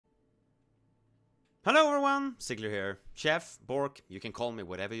Hello everyone, Ziggler here. Chef, Bork, you can call me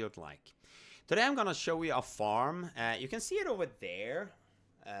whatever you'd like. Today I'm gonna show you a farm. You can see it over there.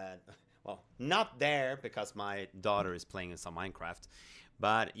 Well, not there because my daughter is playing some Minecraft.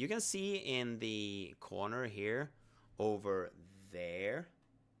 But you can see in the corner here, over there,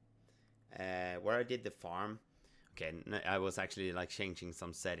 where I did the farm. Okay, I was actually like changing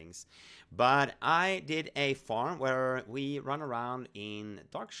some settings. But I did a farm where we run around in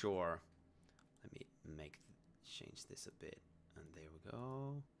Darkshore. Let me change this a bit, and there we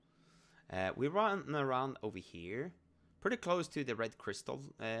go. We run around over here, pretty close to the red crystal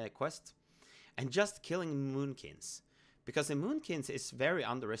quest, and just killing moonkins, because the moonkins is very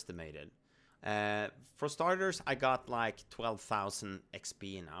underestimated. For starters, I got like 12,000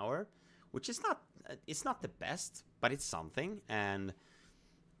 XP an hour, which is not it's not the best, but it's something, and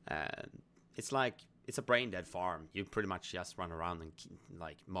it's a brain dead farm. You pretty much just run around and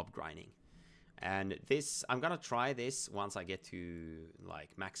like mob grinding. And this, I'm gonna try this once I get to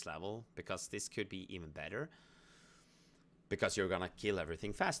like max level, because this could be even better, because you're gonna kill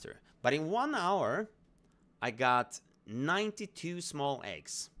everything faster. But in 1 hour, I got 92 small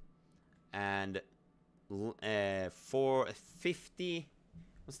eggs, and for 50,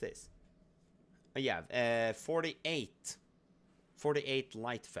 what's this? Yeah, 48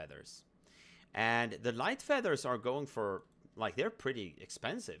 light feathers. And the light feathers are going for, like, they're pretty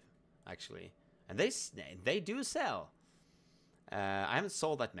expensive actually. And they do sell. I haven't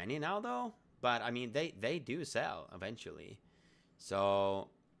sold that many now though, but I mean they do sell eventually. So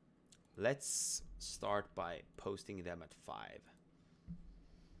let's start by posting them at 5.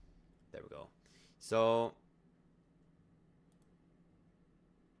 There we go. So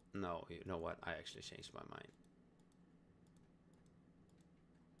no, you know what? I actually changed my mind.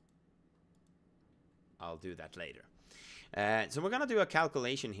 I'll do that later. So we're gonna do a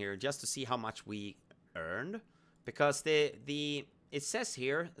calculation here just to see how much we earned, because it says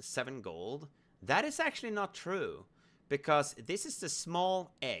here 7 gold. That is actually not true, because this is the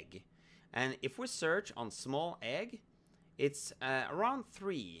small egg, and if we search on small egg, it's around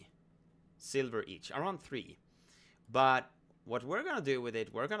 3 silver each, around 3. But what we're gonna do with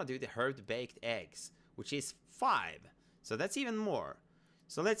it, we're gonna do the herb baked eggs, which is 5. So that's even more.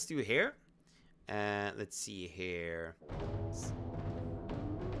 So let's do here. Let's see here.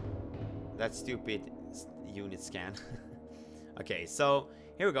 That stupid unit scan. Okay, so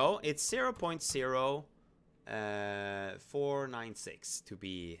here we go. It's 0.0496 to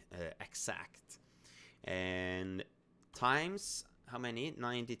be exact. And times how many?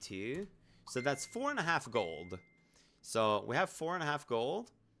 92. So that's 4.5 gold. So we have 4.5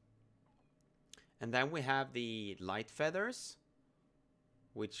 gold. And then we have the light feathers,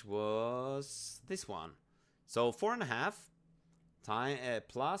 which was this one. So 4.5 time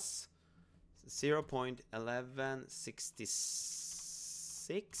plus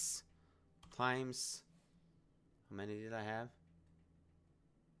 0.1166 times, how many did I have?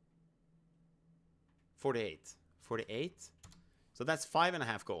 48. 48. So that's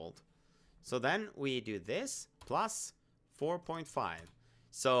 5.5 gold. So then we do this plus 4.5.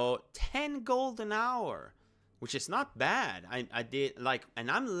 So 10 gold an hour, which is not bad. I did like,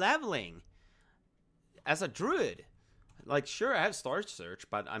 and I'm leveling as a druid. Like, sure, I have star search,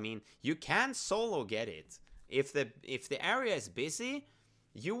 but I mean, you can solo get it. If the area is busy,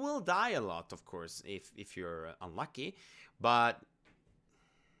 you will die a lot, of course, if you're unlucky. But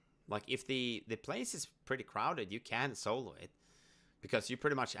like, if the place is pretty crowded, you can solo it, because you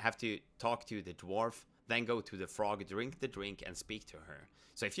pretty much have to talk to the dwarf, then go to the frog, drink the drink, and speak to her.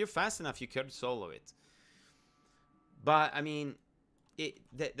 So if you're fast enough, you could solo it. But I mean,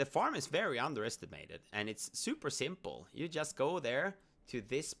 the farm is very underestimated, and it's super simple. You just go there to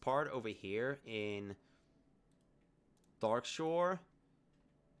this part over here in Darkshore.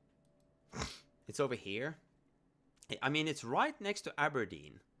 It's over here. I mean, it's right next to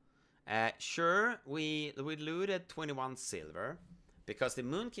Aberdeen. Sure, we looted 21 silver, because the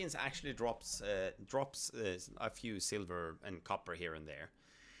moonkins actually drops a few silver and copper here and there.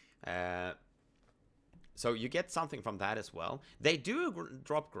 So you get something from that as well. They do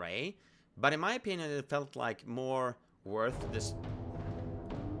drop gray, but in my opinion, it felt like more worth this.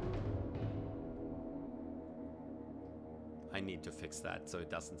 I need to fix that so it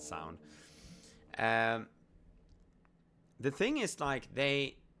doesn't sound. The thing is, like,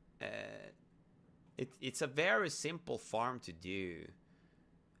 it's a very simple farm to do,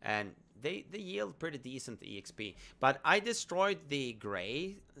 and they yield pretty decent EXP. But I destroyed the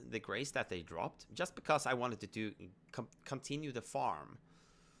grays that they dropped, just because I wanted to continue the farm.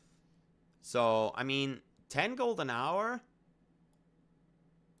 So I mean, 10 gold an hour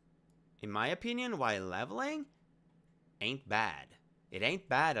in my opinion, while leveling, ain't bad. It ain't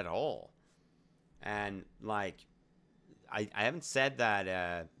bad at all. And like, I haven't said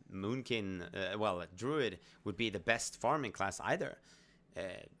that Moonkin, well, Druid would be the best farming class either.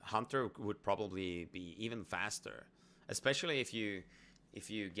 Hunter would probably be even faster, especially if you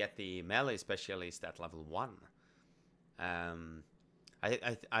get the melee specialist at level 1.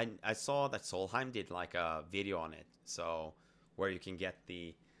 I saw that Solheim did like a video on it, so where you can get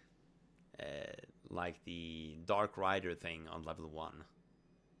the like the Dark Rider thing on level 1,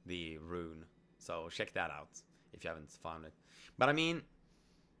 the rune. So check that out if you haven't found it. But I mean,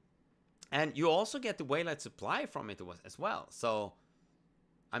 and you also get the Waylight supply from it as well. So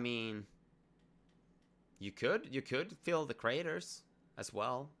I mean, you could fill the craters as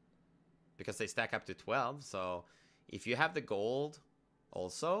well, because they stack up to 12. So if you have the gold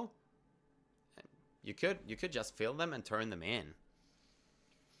also, you could just fill them and turn them in.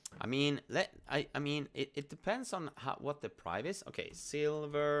 I mean, it depends on what the price is. Okay,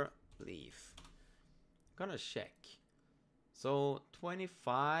 silver leaf. I'm gonna check. So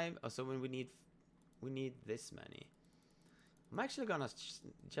 25. Oh, so when we need this many. I'm actually gonna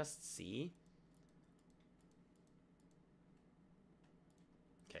just see.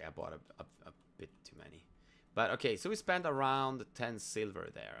 Okay, I bought a bit too many. But okay, so we spent around 10 silver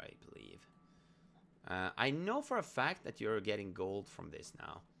there, I believe. I know for a fact that you're getting gold from this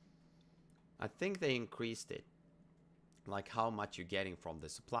now. I think they increased it, like how much you're getting from the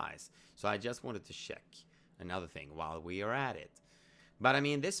supplies. So I just wanted to check another thing while we are at it. But I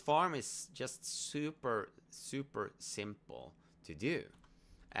mean, this farm is just super simple to do.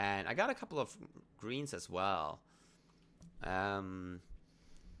 And I got a couple of greens as well.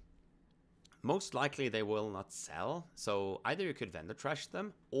 Most likely they will not sell. So either you could vendor trash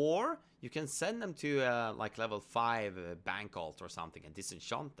them, or you can send them to like level 5 bank alt or something and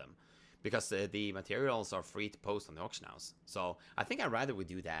disenchant them. Because the materials are free to post on the auction house. So I think I'd rather we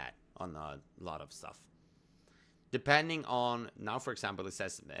do that on a lot of stuff. Depending on, now for example, it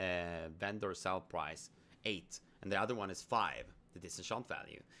says vendor sell price 8. And the other one is 5, the disenchant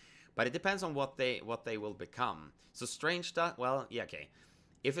value. But it depends on what they will become. So strange dust, well, yeah, okay.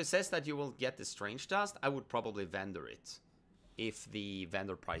 If it says that you will get the strange dust, I would probably vendor it. If the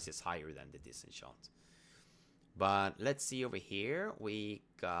vendor price is higher than the disenchant. But let's see over here. We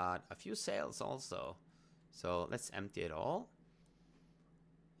got a few sales also. So let's empty it all.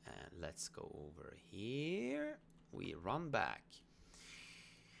 And let's go over here. We run back.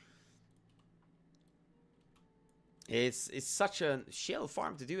 It's such a chill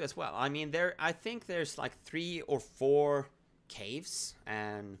farm to do as well. I mean, I think there's like 3 or 4 caves,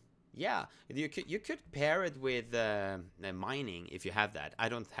 and yeah, you could pair it with mining if you have that. I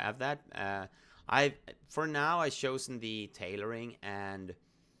don't have that. For now I've chosen the tailoring and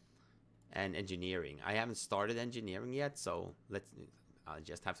engineering. I haven't started engineering yet, so I'll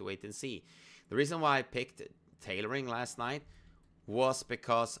just have to wait and see. The reason why I picked tailoring last night was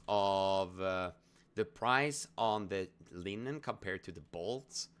because of the price on the linen compared to the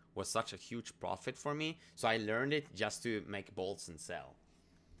bolts was such a huge profit for me. So I learned it just to make bolts and sell.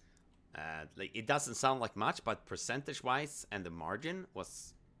 Like, it doesn't sound like much, but percentage wise and the margin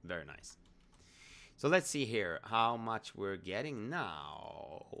was very nice. So let's see here how much we're getting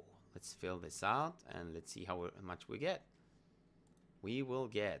now. Let's fill this out and let's see how much we get. We will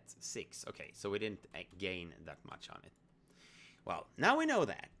get 6. Okay, so we didn't gain that much on it. Well, now we know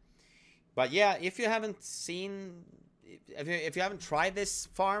that. But yeah, if you haven't seen, if you haven't tried this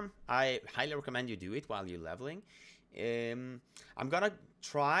farm, I highly recommend you do it while you're leveling. I'm gonna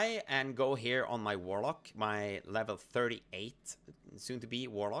try and go here on my Warlock, my level 38, soon to be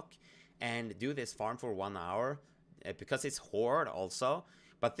Warlock, and do this farm for 1 hour, because it's Horde also.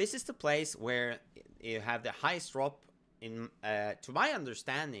 But this is the place where you have the highest drop in, to my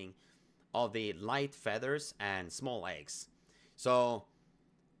understanding, of the Lightfeathers and small eggs. So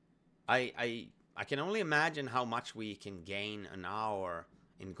I can only imagine how much we can gain an hour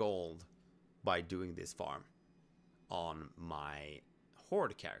in gold by doing this farm on my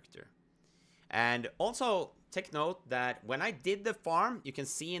Horde character. And also take note that when I did the farm, you can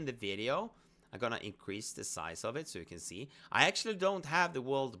see in the video, I'm gonna increase the size of it so you can see. I actually don't have the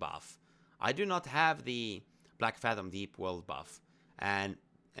world buff. I do not have the Black Fathom Deep world buff. And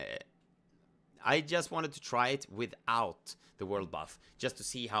I just wanted to try it without the world buff, just to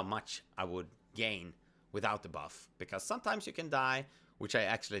see how much I would gain without the buff. Because sometimes you can die, which I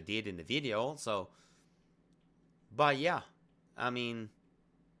actually did in the video also. But yeah, I mean,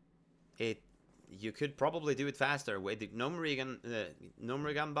 you could probably do it faster. With the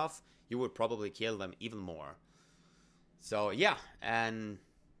Gnomrigan buff, you would probably kill them even more. So yeah, and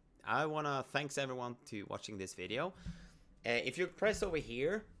I want to thanks everyone to watching this video. If you press over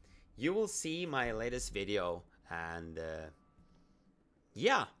here, you will see my latest video, and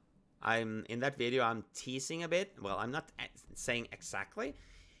yeah, I'm in that video. I'm teasing a bit. Well, I'm not saying exactly,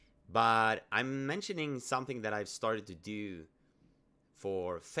 but I'm mentioning something that I've started to do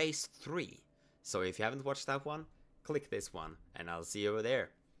for phase 3. So if you haven't watched that one, click this one, and I'll see you over there.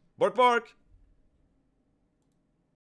 Bork bork!